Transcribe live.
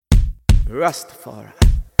Rastafari.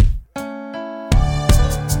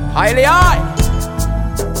 Highly high.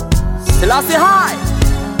 Selassie high.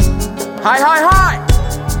 High, high, high.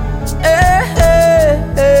 Eh,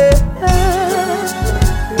 eh, eh,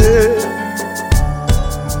 eh.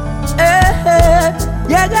 Eh, eh.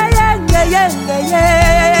 Yeah, yeah, yeah, yeah, yeah,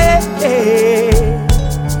 yeah, yeah.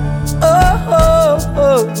 Oh, oh,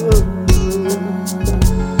 oh, oh.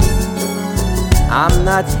 I'm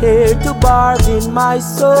not here to bargain my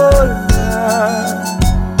soul.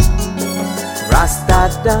 Rasta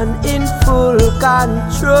done in full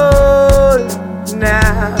control.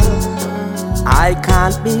 Now I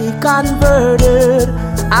can't be converted,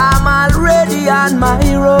 I'm already on my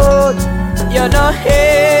road. You know,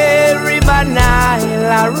 hey, River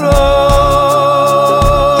Nile road,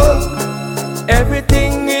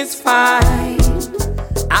 everything is fine.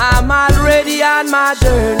 I'm already on my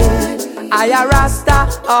journey. I a Rasta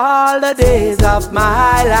all the days of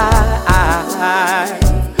my life.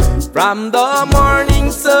 From the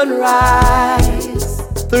morning sunrise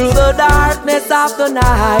through the darkness of the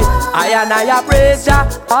night, I praise Jah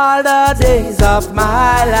all the days of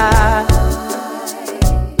my life.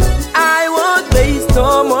 I won't waste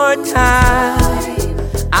no more time,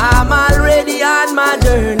 I'm already on my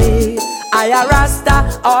journey. I a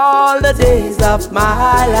Rasta all the days of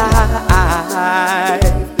my life.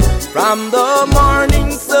 From the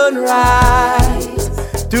morning sunrise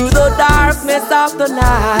to the darkness of the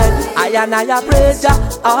night, I praise Jah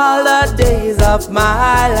all the days of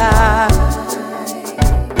my life.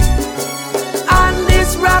 On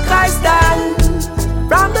this rock I stand,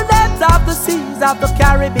 from the depths of the seas of the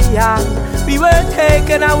Caribbean. We were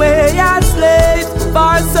taken away as slaves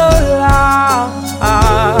for so long.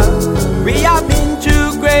 We have been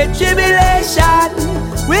through great tribulation.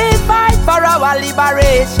 We fight for our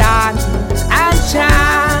liberation and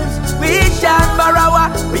chant. We chant for our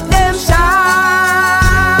redemption.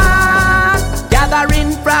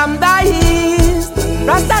 Gathering from the east,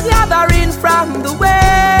 Rasta gathering from the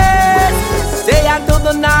west. Say unto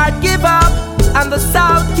the north, give up, and the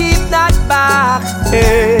south keep not back.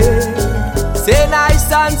 Hey. Say thy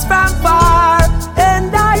sons from far,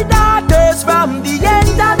 and thy daughters from the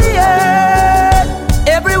end of the earth.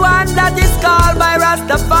 Everyone that is called by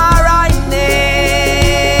Rastafari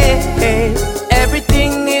name,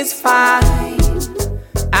 everything is fine.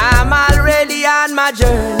 I'm already on my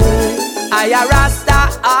journey. I a Rasta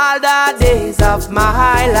all the days of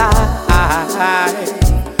my life.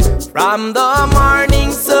 From the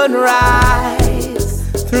morning sunrise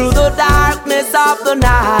through the darkness of the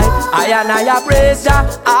night, I praise Jah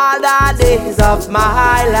all the days of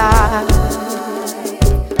my life.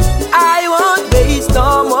 I won't waste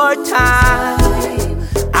no more time,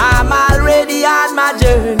 I'm already on my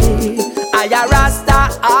journey. I a Rasta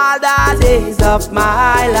all the days of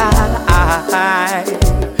my life.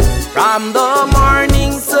 From the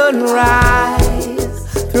morning sunrise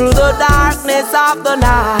through the darkness of the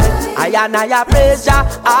night, I praise Jah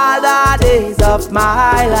all the days of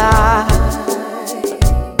my life.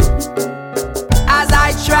 As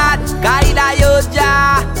I trod, guide I, oh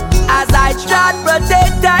Jah. As I trod,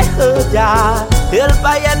 protect I, oh Jah. Help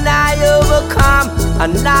I and I overcome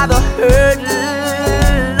another hurdle.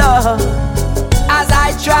 As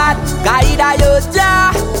I trod, guide I, oh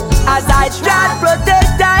Jah. As I trod,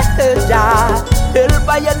 protect I, oh Jah. Help I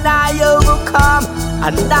and I overcome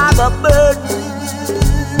another burden.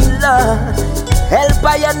 Help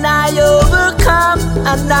I and I overcome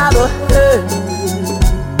another hurdle.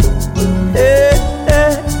 Hey,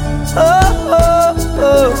 hey, oh, oh,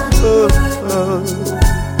 oh, oh, oh.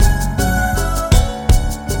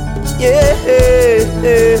 Yeah, hey,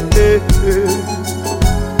 hey, hey, hey.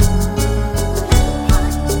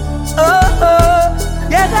 Oh, oh,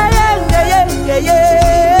 yeah, yeah, yeah, yeah,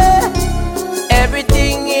 yeah.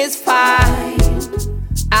 Everything is fine,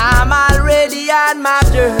 I'm already on my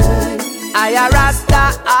journey. I a Rasta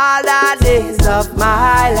all the days of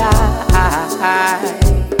my life.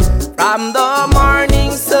 From the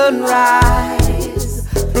morning sunrise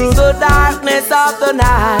through the darkness of the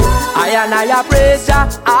night, I praise Jah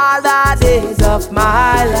all the days of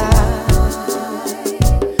my life.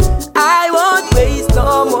 I won't waste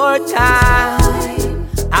no more time,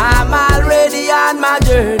 I'm already on my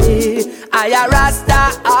journey. I a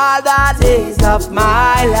Rasta all the days of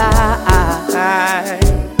my life.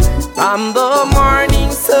 From the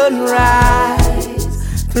morning sunrise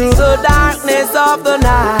through the darkness of the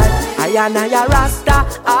night, I a Rasta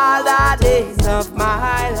all the days of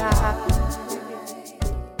my life.